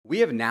We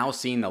have now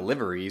seen the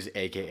liveries,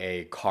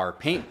 aka car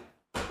paint.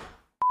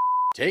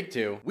 Take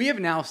two. We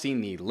have now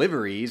seen the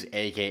liveries,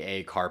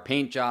 aka car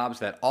paint jobs,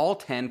 that all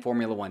 10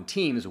 Formula One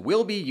teams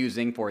will be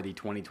using for the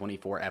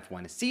 2024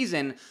 F1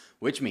 season,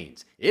 which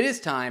means it is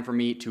time for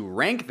me to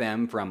rank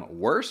them from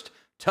worst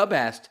to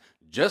best,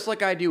 just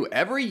like I do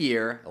every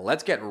year.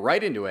 Let's get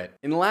right into it.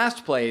 In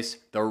last place,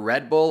 the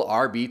Red Bull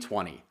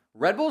RB20.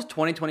 Red Bull's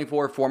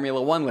 2024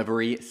 Formula One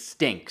livery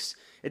stinks.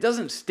 It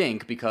doesn't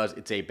stink because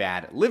it's a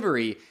bad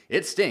livery,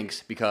 it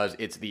stinks because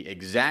it's the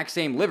exact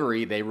same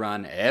livery they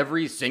run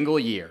every single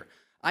year.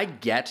 I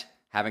get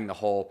having the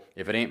whole,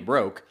 if it ain't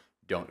broke,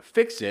 don't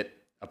fix it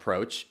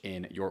approach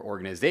in your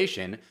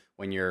organization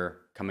when you're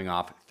coming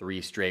off 3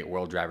 straight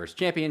World Drivers'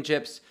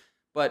 Championships,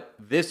 but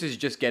this is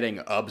just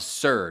getting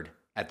absurd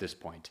at this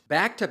point.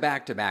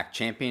 Back-to-back-to-back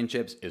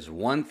championships is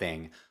one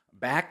thing.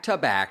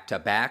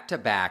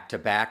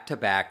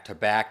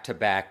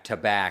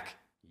 Back-to-back-to-back-to-back-to-back-to-back-to-back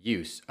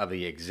use of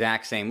the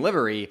exact same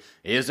livery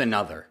is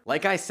another.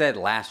 Like I said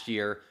last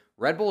year,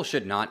 Red Bull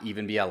should not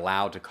even be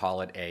allowed to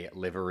call it a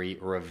livery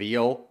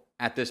reveal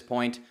at this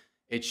point.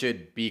 It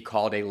should be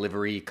called a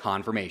livery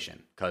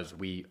confirmation because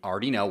we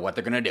already know what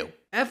they're going to do.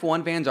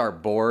 F1 fans are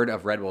bored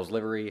of Red Bull's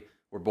livery.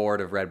 We're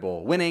bored of Red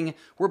Bull winning.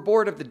 We're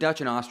bored of the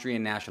Dutch and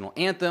Austrian national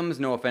anthems.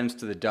 No offense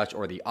to the Dutch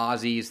or the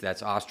Aussies.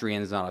 That's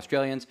Austrians, not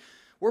Australians.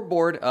 We're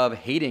bored of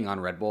hating on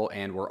Red Bull,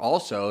 and we're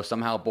also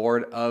somehow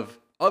bored of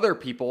other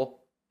people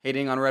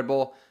hating on Red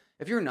Bull.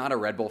 If you're not a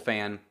Red Bull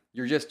fan,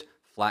 you're just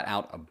flat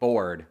out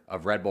bored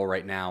of Red Bull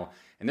right now,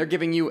 and they're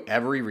giving you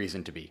every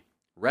reason to be.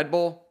 Red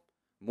Bull,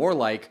 more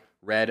like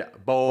Red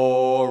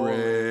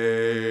Boring.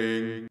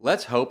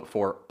 Let's hope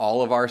for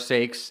all of our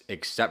sakes,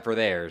 except for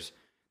theirs,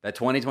 that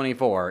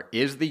 2024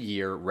 is the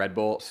year Red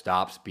Bull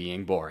stops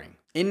being boring.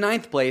 In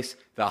 9th place,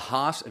 the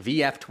Haas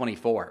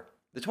VF24.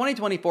 The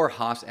 2024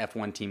 Haas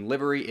F1 team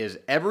livery is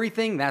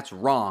everything that's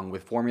wrong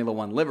with Formula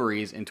One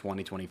liveries in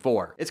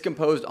 2024. It's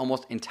composed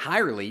almost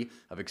entirely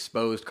of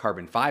exposed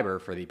carbon fiber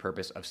for the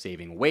purpose of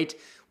saving weight,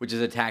 which is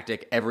a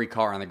tactic every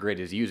car on the grid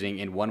is using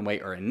in one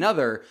way or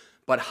another,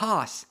 but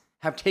Haas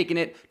have taken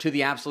it to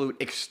the absolute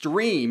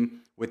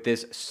extreme with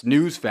this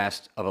snooze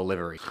fest of a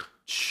livery.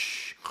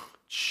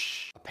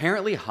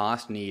 Apparently,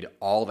 Haas need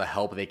all the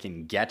help they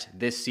can get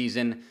this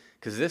season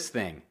because this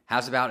thing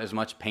has about as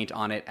much paint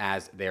on it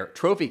as their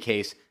trophy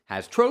case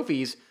has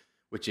trophies,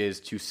 which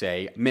is to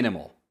say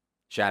minimal.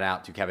 Shout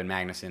out to Kevin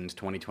Magnussen's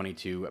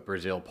 2022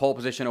 Brazil Pole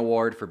Position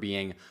Award for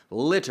being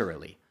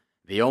literally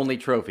the only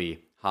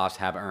trophy Haas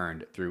have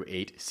earned through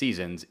 8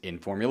 seasons in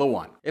Formula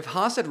One. If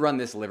Haas had run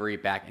this livery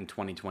back in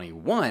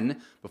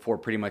 2021, before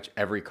pretty much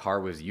every car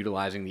was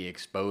utilizing the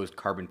exposed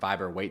carbon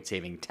fiber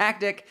weight-saving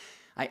tactic,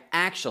 I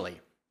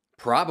actually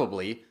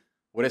probably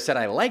would have said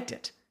I liked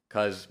it,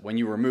 because when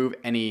you remove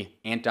any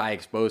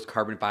anti-exposed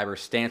carbon fiber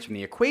stance from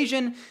the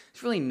equation,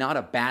 it's really not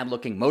a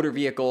bad-looking motor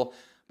vehicle,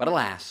 but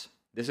alas,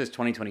 this is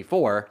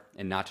 2024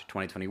 and not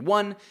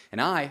 2021, and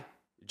I,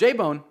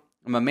 J-Bone,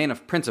 am a man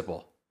of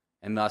principle.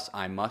 And thus,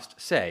 I must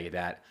say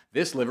that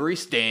this livery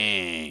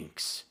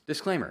stinks.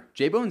 Disclaimer,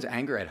 J-Bone's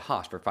anger at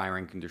Haas for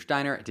firing Günther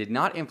Steiner did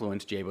not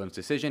influence J-Bone's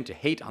decision to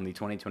hate on the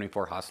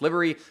 2024 Haas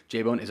livery.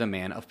 J-Bone is a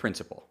man of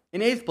principle.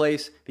 In 8th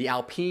place, the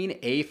Alpine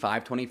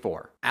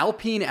A524.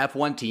 Alpine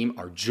F1 team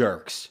are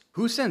jerks.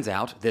 Who sends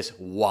out this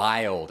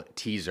wild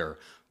teaser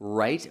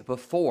right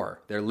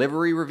before their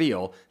livery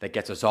reveal that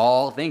gets us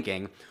all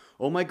thinking,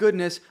 oh my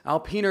goodness,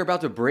 Alpine are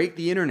about to break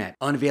the internet,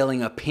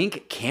 unveiling a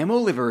pink camo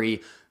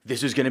livery.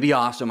 This is going to be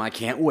awesome, I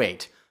can't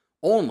wait.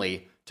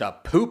 Only to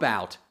poop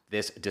out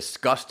this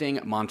disgusting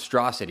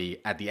monstrosity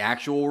at the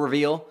actual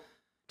reveal.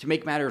 To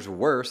make matters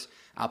worse,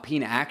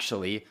 Alpine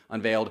actually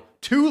unveiled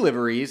 2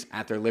 liveries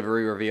at their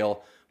livery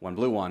reveal, one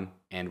blue one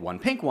and one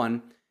pink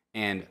one,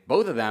 and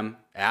both of them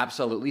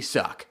absolutely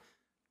suck.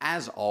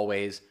 As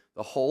always,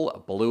 the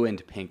whole blue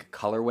and pink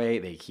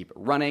colorway they keep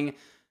running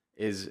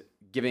is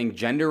giving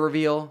gender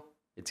reveal.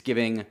 It's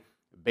giving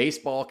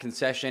baseball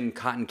concession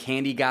cotton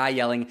candy guy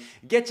yelling,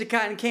 "Get your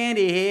cotton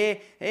candy here!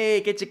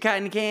 Hey, get your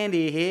cotton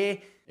candy here!"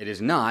 It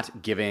is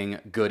not giving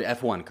good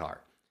F1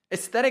 car.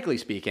 Aesthetically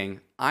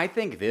speaking, I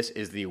think this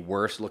is the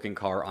worst looking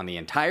car on the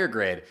entire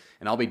grid,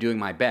 and I'll be doing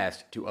my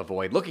best to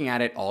avoid looking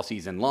at it all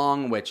season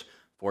long, which,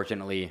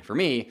 fortunately for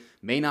me,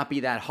 may not be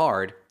that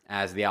hard,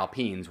 as the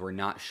Alpines were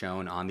not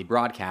shown on the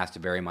broadcast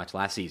very much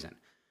last season.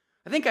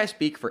 I think I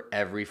speak for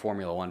every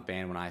Formula One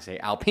fan when I say,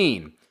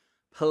 Alpine,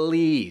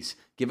 please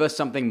give us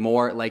something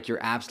more like your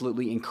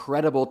absolutely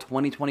incredible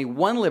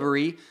 2021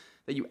 livery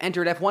that you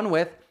entered F1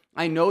 with.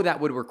 I know that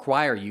would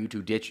require you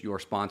to ditch your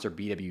sponsor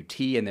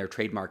BWT and their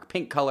trademark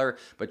pink color,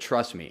 but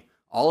trust me,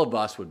 all of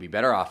us would be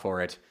better off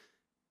for it,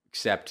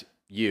 except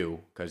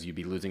you, because you'd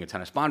be losing a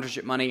ton of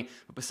sponsorship money.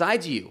 But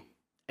besides you,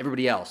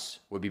 everybody else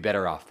would be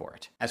better off for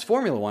it. As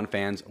Formula One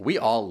fans, we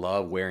all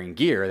love wearing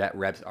gear that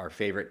reps our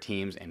favorite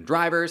teams and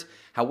drivers.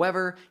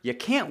 However, you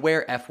can't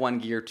wear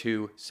F1 gear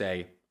to,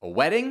 say, a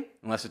wedding,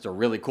 unless it's a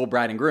really cool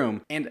bride and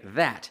groom, and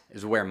that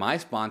is where my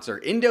sponsor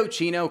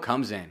Indochino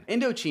comes in.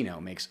 Indochino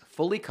makes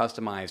fully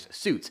customized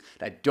suits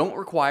that don't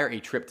require a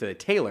trip to the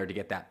tailor to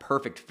get that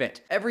perfect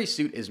fit. Every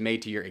suit is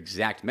made to your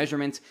exact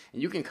measurements,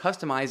 and you can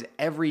customize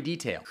every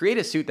detail. Create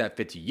a suit that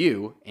fits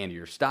you and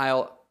your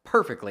style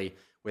perfectly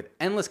with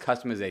endless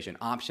customization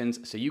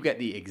options so you get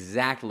the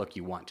exact look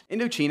you want.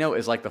 Indochino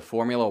is like the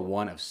Formula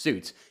One of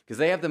suits because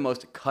they have the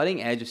most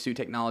cutting-edge suit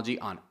technology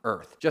on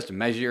earth. Just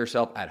measure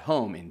yourself at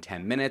home in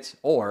 10 minutes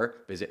or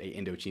visit a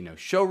Indochino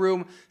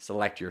showroom,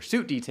 select your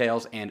suit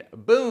details, and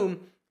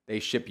boom, they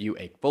ship you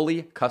a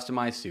fully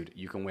customized suit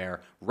you can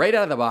wear right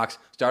out of the box,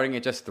 starting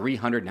at just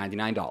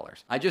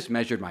 $399. I just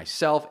measured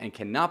myself and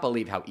cannot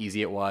believe how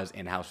easy it was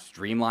and how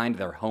streamlined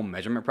their home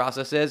measurement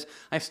process is.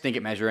 I stink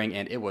at measuring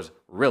and it was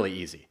really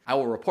easy. I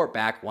will report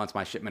back once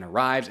my shipment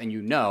arrives, and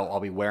you know I'll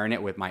be wearing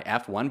it with my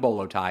F1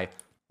 bolo tie.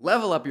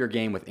 Level up your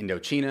game with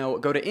Indochino.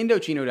 Go to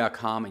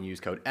Indochino.com and use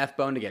code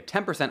FBONE to get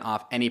 10%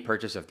 off any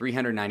purchase of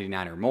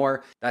 $399 or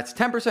more. That's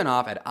 10%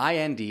 off at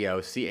Indochino.com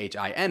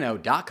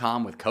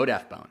with code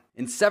FBONE.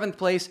 In 7th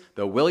place,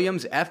 the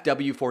Williams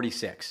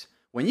FW46.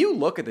 When you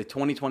look at the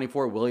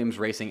 2024 Williams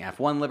Racing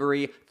F1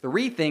 livery,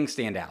 3 things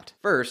stand out.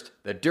 First,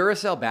 the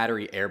Duracell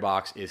battery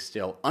airbox is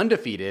still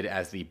undefeated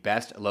as the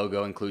best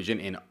logo inclusion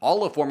in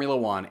all of Formula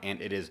One,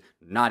 and it is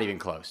not even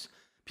close.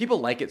 People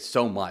like it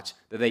so much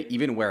that they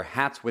even wear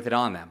hats with it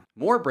on them.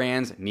 More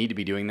brands need to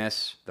be doing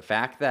this. The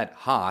fact that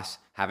Haas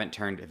haven't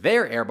turned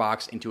their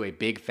airbox into a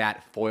big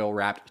fat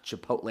foil-wrapped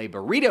Chipotle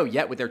burrito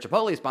yet with their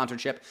Chipotle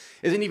sponsorship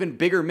is an even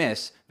bigger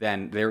miss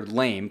than their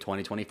lame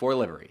 2024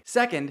 livery.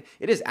 Second,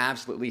 it is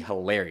absolutely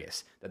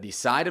hilarious that the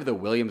side of the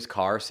Williams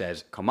car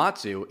says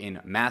Komatsu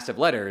in massive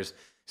letters,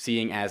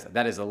 seeing as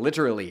that is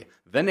literally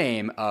the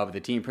name of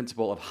the team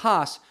principal of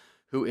Haas,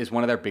 who is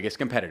one of their biggest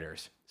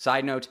competitors.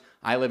 Side note,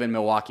 I live in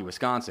Milwaukee,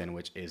 Wisconsin,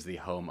 which is the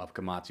home of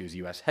Komatsu's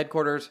US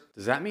headquarters.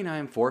 Does that mean I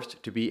am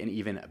forced to be an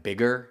even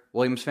bigger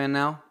Williams fan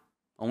now?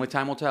 Only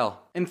time will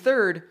tell. And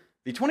third,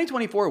 the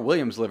 2024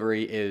 Williams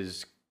livery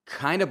is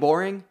kind of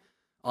boring.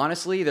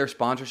 Honestly, their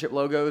sponsorship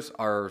logos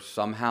are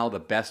somehow the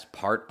best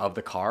part of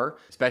the car,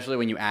 especially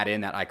when you add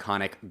in that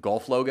iconic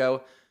Gulf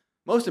logo.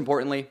 Most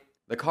importantly,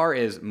 the car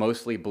is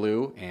mostly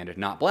blue and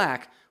not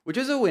black, which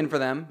is a win for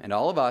them and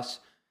all of us.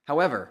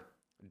 However,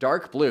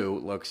 dark blue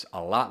looks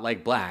a lot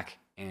like black,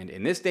 and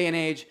in this day and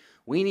age,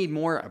 we need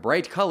more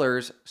bright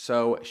colors,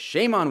 so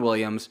shame on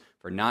Williams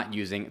for not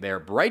using their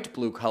bright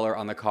blue color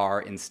on the car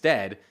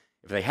instead.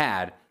 If they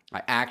had,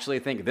 I actually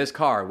think this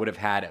car would have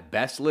had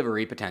best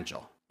livery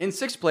potential. In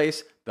 6th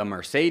place, the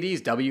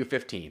Mercedes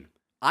W15.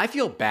 I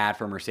feel bad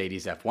for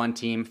Mercedes F1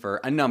 team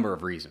for a number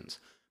of reasons.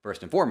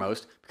 First and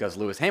foremost, because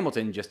Lewis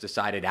Hamilton just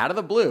decided out of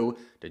the blue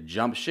to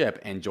jump ship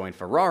and join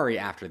Ferrari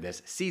after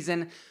this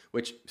season,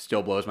 which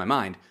still blows my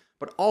mind.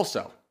 But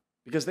also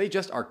because they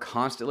just are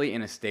constantly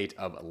in a state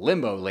of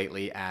limbo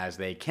lately as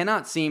they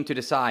cannot seem to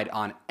decide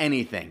on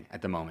anything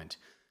at the moment.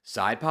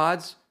 Side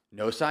pods?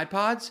 No side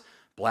pods?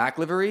 Black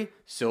livery?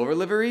 Silver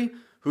livery?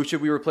 Who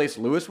should we replace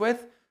Lewis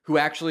with? Who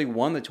actually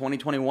won the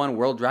 2021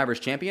 World Drivers'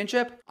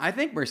 Championship? I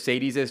think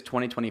Mercedes'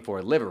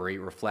 2024 livery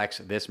reflects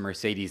this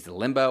Mercedes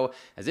limbo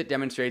as it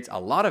demonstrates a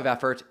lot of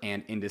effort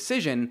and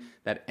indecision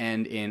that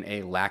end in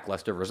a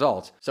lackluster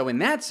result. So in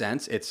that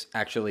sense, it's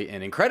actually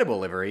an incredible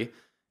livery.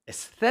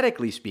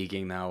 Aesthetically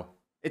speaking, though,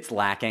 it's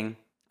lacking.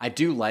 I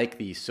do like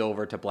the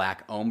silver to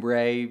black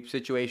ombre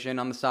situation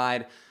on the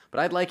side,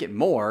 but I'd like it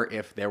more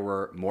if there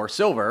were more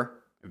silver.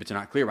 If it's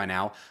not clear by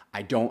now,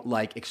 I don't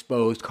like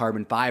exposed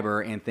carbon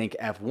fiber and think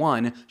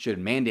F1 should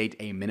mandate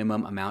a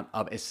minimum amount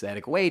of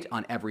aesthetic weight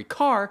on every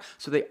car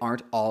so they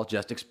aren't all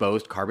just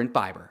exposed carbon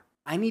fiber.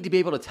 I need to be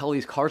able to tell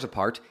these cars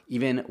apart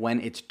even when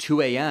it's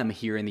 2 a.m.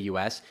 here in the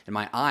US and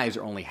my eyes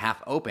are only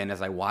half open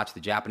as I watch the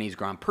Japanese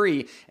Grand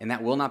Prix, and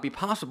that will not be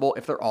possible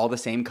if they're all the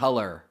same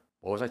color.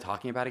 What was I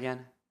talking about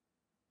again?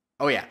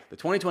 Oh yeah, the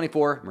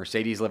 2024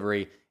 Mercedes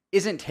livery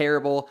isn't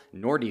terrible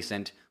nor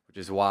decent, which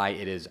is why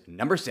it is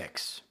number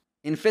 6.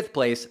 In 5th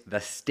place,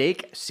 the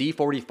Stake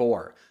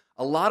C44.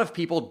 A lot of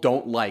people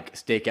don't like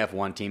Stake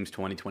F1 Team's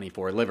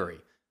 2024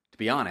 livery. To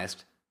be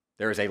honest,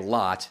 there is a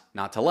lot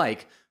not to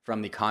like,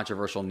 from the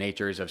controversial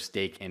natures of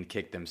Stake and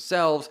Kick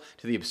themselves,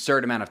 to the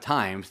absurd amount of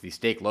times the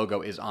Stake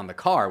logo is on the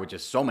car, which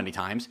is so many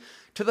times,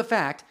 to the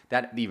fact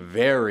that the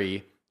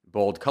very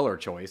bold color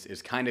choice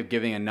is kind of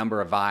giving a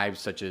number of vibes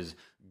such as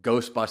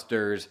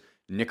Ghostbusters,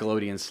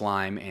 Nickelodeon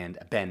Slime, and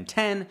Ben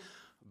 10,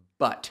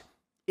 but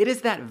it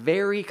is that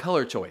very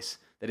color choice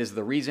that is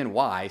the reason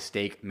why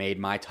Stake made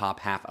my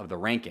top half of the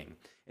ranking.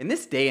 In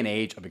this day and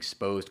age of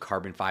exposed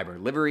carbon fiber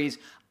liveries,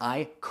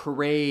 I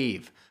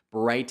crave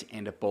bright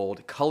and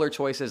bold color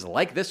choices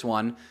like this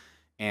one,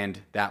 and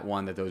that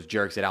one that those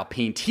jerks at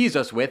Alpine teased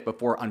us with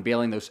before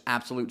unveiling those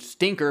absolute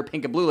stinker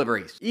pink and blue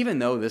liveries. Even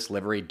though this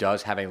livery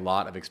does have a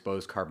lot of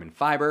exposed carbon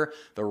fiber,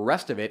 the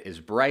rest of it is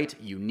bright,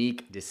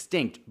 unique,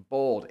 distinct,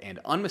 bold, and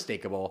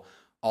unmistakable,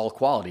 all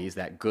qualities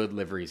that good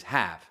liveries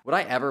have. Would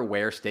I ever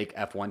wear Stake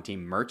F1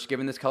 Team merch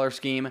given this color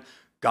scheme?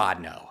 God,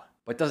 no.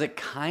 But does it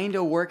kind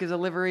of work as a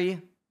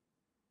livery?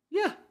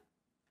 Yeah.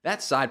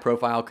 That side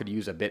profile could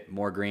use a bit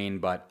more green,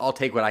 but I'll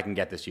take what I can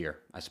get this year,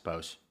 I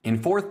suppose.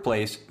 In fourth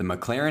place, the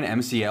McLaren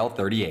MCL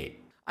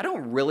 38. I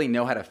don't really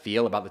know how to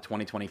feel about the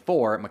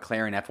 2024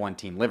 McLaren F1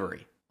 team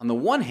livery. On the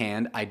one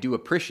hand, I do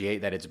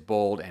appreciate that it's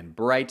bold and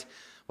bright,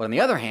 but on the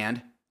other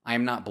hand, I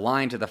am not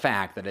blind to the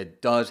fact that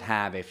it does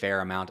have a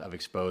fair amount of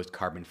exposed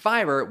carbon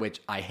fiber,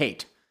 which I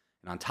hate.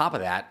 And on top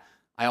of that,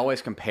 I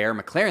always compare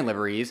McLaren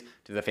liveries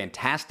to the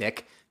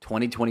fantastic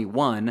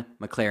 2021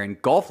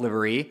 McLaren Golf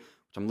livery,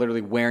 which I'm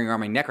literally wearing around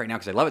my neck right now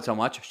because I love it so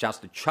much. Shouts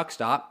to Chuck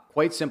Stop.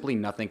 Quite simply,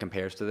 nothing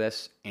compares to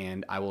this,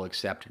 and I will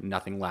accept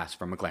nothing less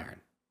from McLaren.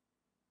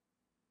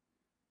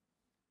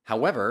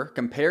 However,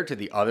 compared to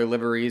the other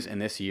liveries in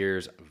this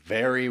year's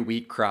very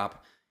weak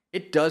crop,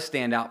 it does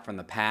stand out from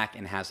the pack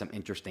and has some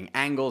interesting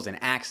angles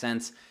and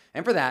accents,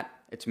 and for that,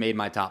 it's made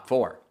my top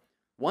 4.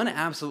 One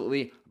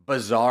absolutely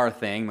bizarre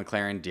thing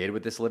McLaren did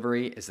with this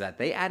livery is that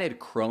they added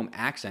chrome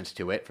accents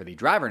to it for the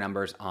driver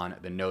numbers on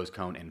the nose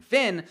cone and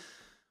fin,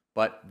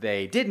 but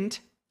they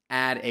didn't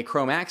add a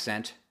chrome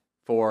accent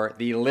for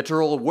the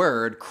literal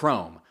word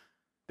chrome.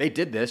 They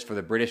did this for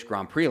the British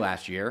Grand Prix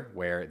last year,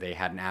 where they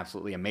had an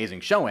absolutely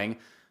amazing showing,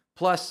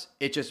 plus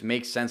it just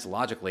makes sense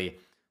logically.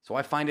 So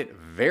I find it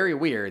very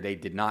weird they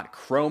did not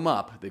chrome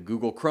up the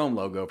Google Chrome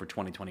logo for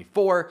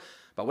 2024,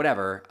 but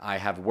whatever, I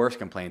have worse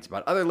complaints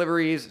about other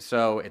liveries,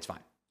 so it's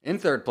fine. In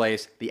third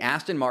place, the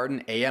Aston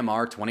Martin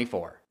AMR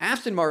 24.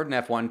 Aston Martin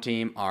F1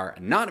 team are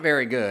not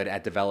very good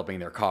at developing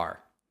their car.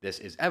 This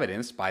is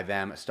evidenced by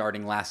them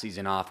starting last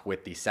season off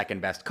with the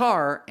second best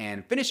car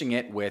and finishing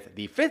it with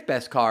the fifth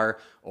best car,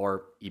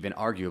 or even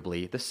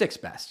arguably the sixth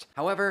best.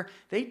 However,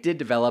 they did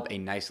develop a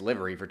nice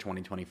livery for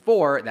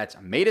 2024 that's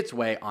made its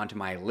way onto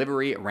my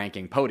livery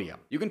ranking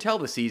podium. You can tell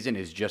the season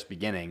is just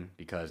beginning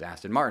because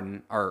Aston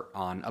Martin are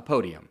on a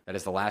podium. That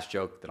is the last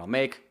joke that I'll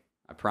make,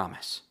 I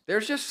promise.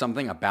 There's just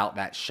something about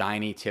that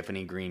shiny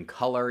Tiffany green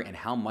color and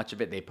how much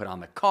of it they put on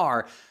the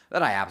car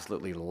that I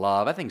absolutely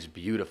love. I think it's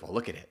beautiful.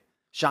 Look at it.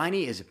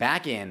 Shiny is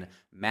back in,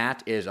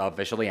 matte is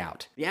officially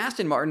out. The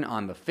Aston Martin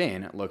on the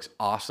fin looks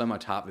awesome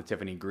atop the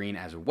Tiffany green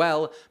as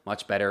well,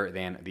 much better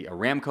than the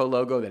Aramco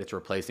logo that it's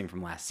replacing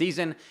from last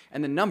season,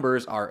 and the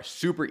numbers are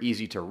super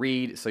easy to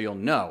read, so you'll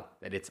know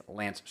that it's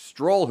Lance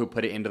Stroll who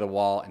put it into the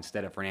wall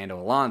instead of Fernando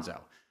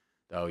Alonso,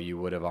 though you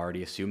would have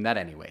already assumed that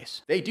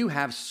anyways. They do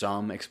have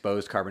some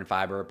exposed carbon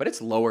fiber, but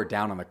it's lower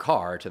down on the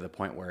car to the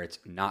point where it's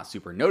not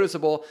super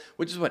noticeable,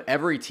 which is what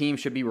every team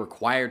should be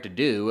required to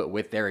do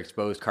with their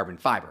exposed carbon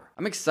fiber.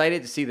 I'm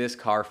excited to see this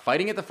car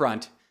fighting at the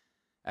front,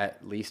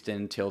 at least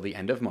until the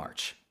end of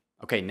March.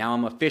 Okay, now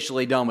I'm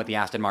officially done with the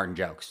Aston Martin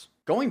jokes.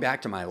 Going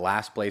back to my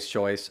last place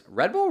choice,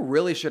 Red Bull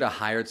really should have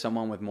hired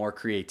someone with more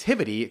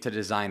creativity to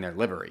design their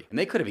livery. And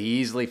they could have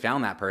easily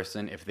found that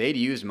person if they'd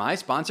used my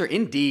sponsor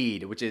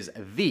Indeed, which is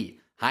the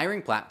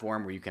hiring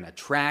platform where you can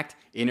attract,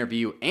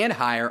 interview, and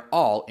hire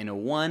all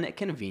in one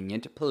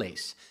convenient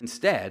place.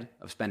 Instead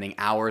of spending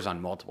hours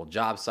on multiple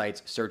job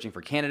sites searching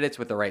for candidates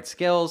with the right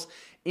skills,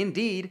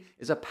 Indeed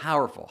is a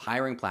powerful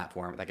hiring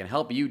platform that can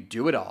help you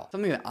do it all.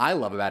 Something that I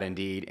love about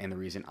Indeed, and the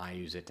reason I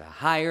use it to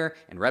hire,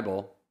 and Red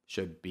Bull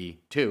should be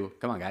too,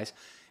 come on guys,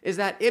 is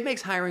that it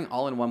makes hiring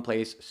all in one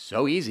place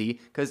so easy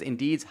because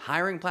Indeed's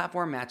hiring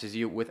platform matches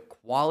you with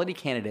quality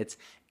candidates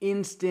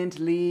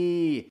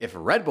instantly. If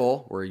Red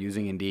Bull were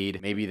using Indeed,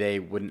 maybe they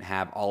wouldn't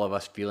have all of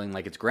us feeling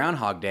like it's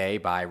Groundhog Day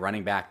by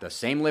running back the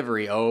same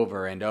livery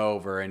over and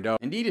over and over.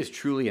 Indeed is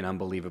truly an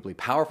unbelievably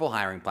powerful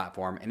hiring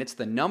platform, and it's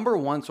the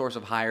 #1 source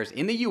of hires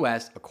in the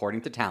US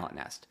according to Talent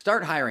Nest.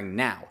 Start hiring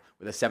now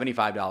with a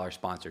 $75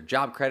 sponsored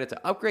job credit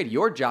to upgrade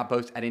your job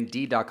post at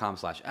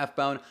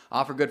Indeed.com/FBone.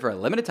 Offer good for a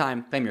limited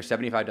time. Claim your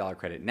 $75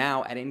 credit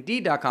now at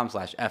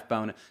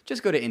Indeed.com/FBone.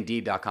 Just go to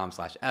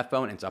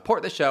Indeed.com/FBone and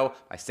support the show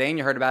by saying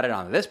you heard about it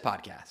on this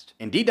podcast.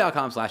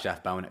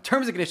 Indeed.com/FBone.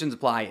 Terms and conditions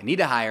apply. Need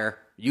to hire?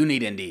 You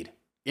need Indeed.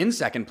 In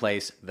second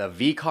place, the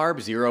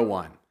VCarb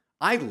 01.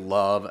 I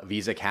love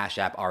Visa Cash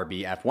App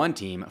RB F1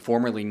 team,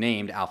 formerly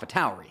named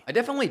AlphaTauri. I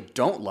definitely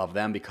don't love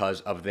them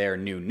because of their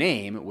new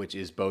name, which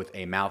is both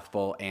a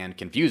mouthful and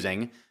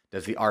confusing.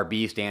 Does the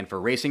RB stand for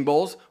Racing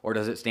Bulls, or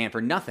does it stand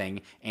for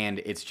nothing, and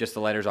it's just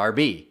the letters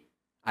RB?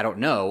 I don't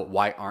know.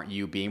 Why aren't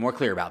you being more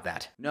clear about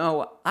that?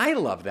 No, I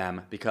love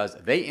them because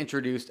they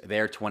introduced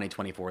their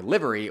 2024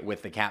 livery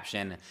with the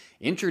caption,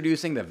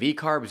 "Introducing the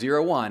VCarb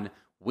 01,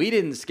 we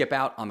didn't skip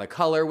out on the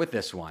color with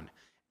this one."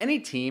 Any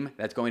team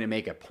that's going to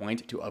make a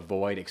point to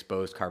avoid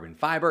exposed carbon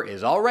fiber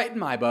is all right in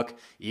my book,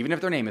 even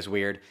if their name is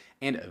weird,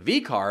 and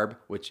VCarb,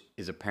 which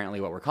is apparently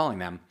what we're calling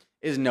them,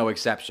 is no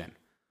exception.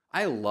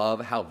 I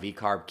love how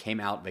VCarb came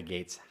out the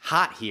gates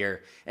hot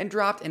here and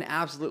dropped an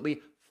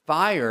absolutely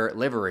fire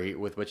livery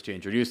with which to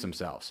introduce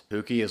themselves.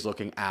 Pookie is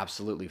looking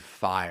absolutely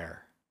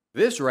fire.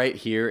 This right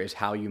here is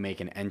how you make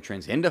an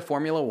entrance into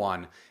Formula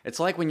One. It's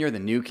like when you're the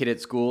new kid at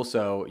school,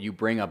 so you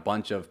bring a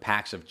bunch of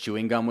packs of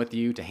chewing gum with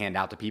you to hand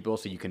out to people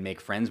so you can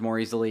make friends more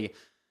easily.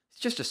 It's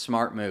just a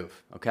smart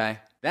move, okay?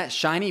 That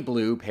shiny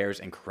blue pairs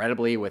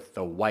incredibly with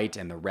the white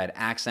and the red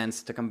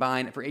accents to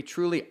combine for a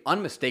truly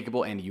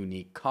unmistakable and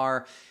unique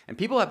car. And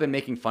people have been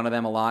making fun of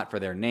them a lot for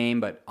their name,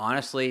 but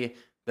honestly,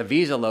 The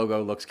Visa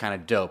logo looks kind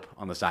of dope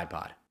on the side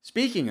pod.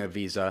 Speaking of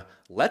Visa,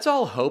 let's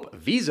all hope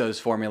Visa's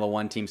Formula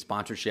One team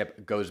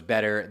sponsorship goes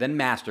better than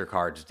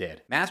MasterCard's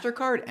did.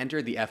 MasterCard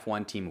entered the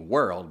F1 team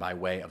world by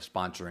way of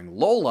sponsoring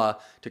Lola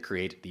to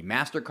create the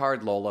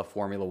MasterCard Lola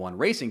Formula One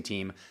racing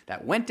team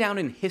that went down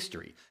in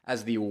history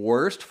as the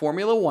worst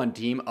Formula One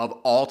team of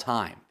all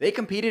time. They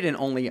competed in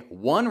only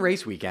one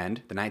race weekend,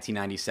 the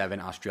 1997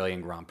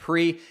 Australian Grand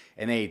Prix,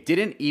 and they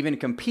didn't even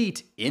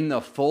compete in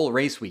the full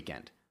race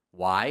weekend.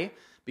 Why?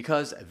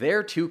 Because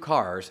their two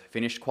cars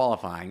finished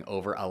qualifying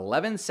over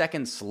 11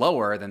 seconds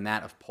slower than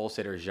that of pole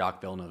sitter Jacques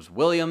Villeneuve's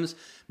Williams,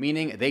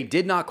 meaning they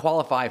did not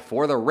qualify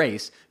for the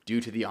race due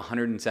to the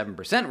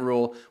 107%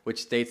 rule,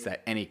 which states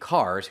that any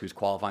cars whose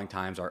qualifying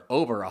times are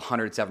over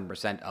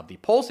 107% of the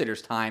pole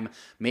sitter's time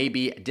may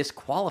be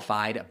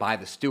disqualified by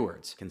the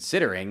stewards.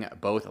 Considering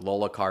both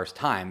Lola cars'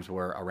 times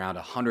were around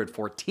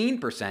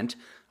 114%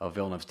 of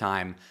Villeneuve's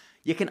time,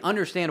 you can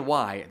understand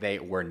why they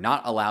were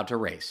not allowed to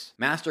race.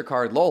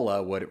 MasterCard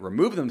Lola would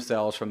remove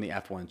themselves from the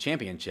F1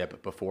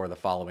 championship before the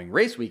following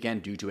race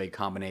weekend due to a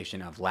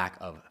combination of lack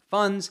of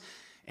funds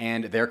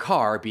and their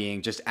car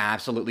being just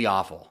absolutely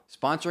awful.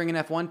 Sponsoring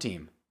an F1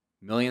 team,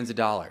 millions of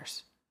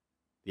dollars.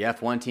 The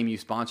F1 team you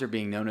sponsor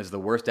being known as the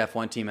worst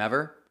F1 team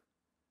ever?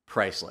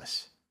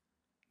 Priceless.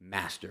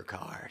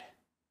 MasterCard.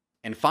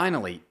 And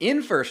finally,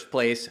 in first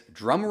place,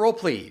 drumroll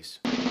please.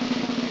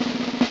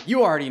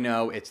 You already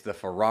know it's the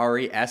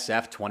Ferrari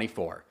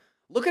SF24.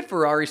 Look at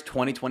Ferrari's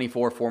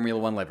 2024 Formula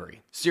One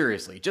livery.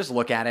 Seriously, just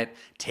look at it,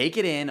 take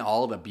it in,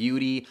 all the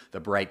beauty, the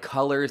bright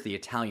colors, the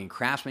Italian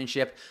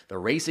craftsmanship, the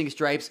racing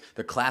stripes,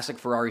 the classic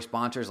Ferrari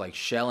sponsors like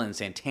Shell and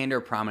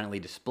Santander prominently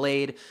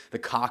displayed, the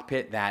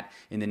cockpit that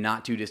in the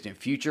not too distant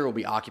future will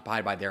be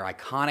occupied by their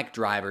iconic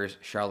drivers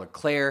Charles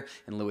Leclerc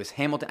and Lewis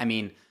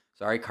Hamilton.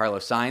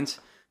 Carlos Sainz.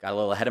 Got a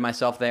little ahead of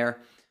myself there.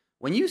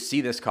 When you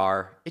see this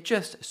car, it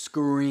just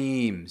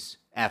screams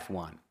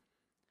F1.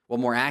 Well,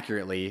 more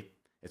accurately,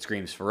 it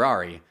screams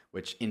Ferrari,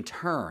 which in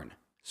turn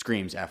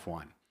screams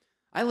F1.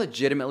 I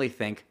legitimately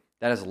think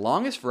that as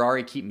long as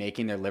Ferrari keep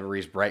making their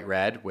liveries bright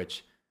red,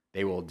 which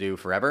they will do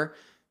forever,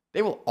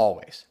 they will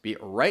always be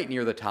right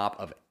near the top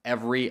of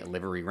every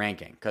livery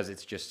ranking because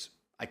it's just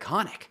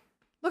iconic.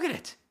 Look at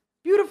it.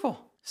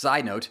 Beautiful.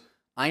 Side note,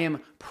 I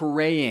am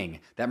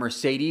praying that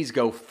Mercedes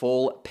go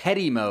full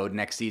petty mode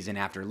next season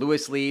after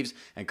Lewis leaves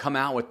and come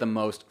out with the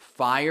most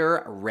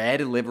fire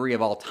red livery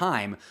of all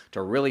time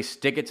to really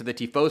stick it to the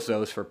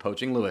tifosos for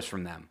poaching Lewis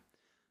from them.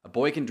 A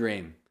boy can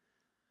dream.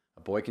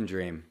 A boy can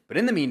dream. But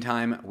in the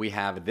meantime, we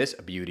have this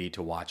beauty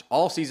to watch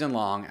all season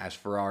long as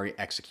Ferrari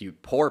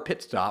execute poor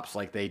pit stops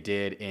like they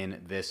did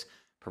in this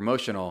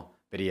promotional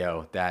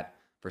video that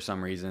for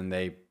some reason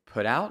they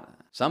put out.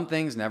 Some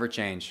things never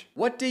change.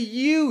 What do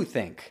you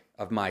think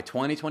of my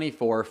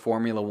 2024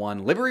 Formula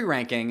One livery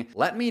ranking?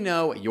 Let me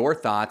know your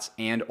thoughts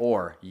and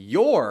or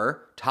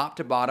your top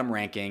to bottom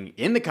ranking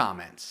in the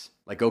comments.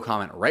 Go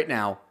comment right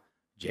now.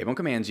 J-Bone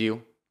commands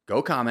you.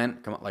 Go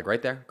comment. Come on,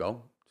 right there.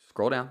 Go.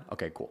 Scroll down.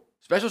 Okay, cool.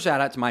 Special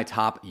shout out to my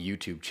top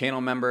YouTube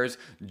channel members: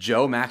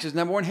 Joe, Max's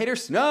number one hater,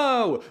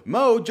 Snow;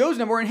 Mo, Joe's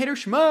number one hater,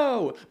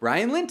 Schmo;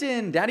 Brian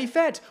Linton, Daddy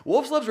Fett,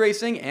 Wolves Loves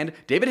Racing, and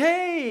David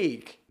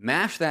Hake.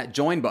 Mash that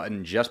join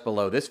button just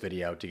below this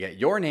video to get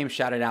your name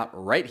shouted out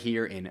right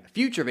here in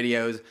future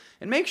videos,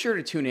 and make sure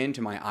to tune in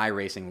to my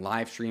iRacing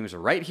live streams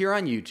right here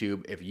on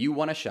YouTube if you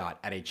want a shot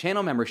at a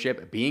channel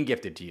membership being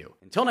gifted to you.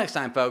 Until next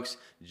time, folks,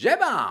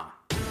 J-Bone!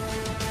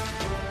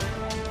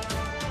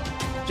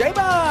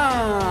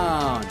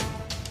 J-Bone!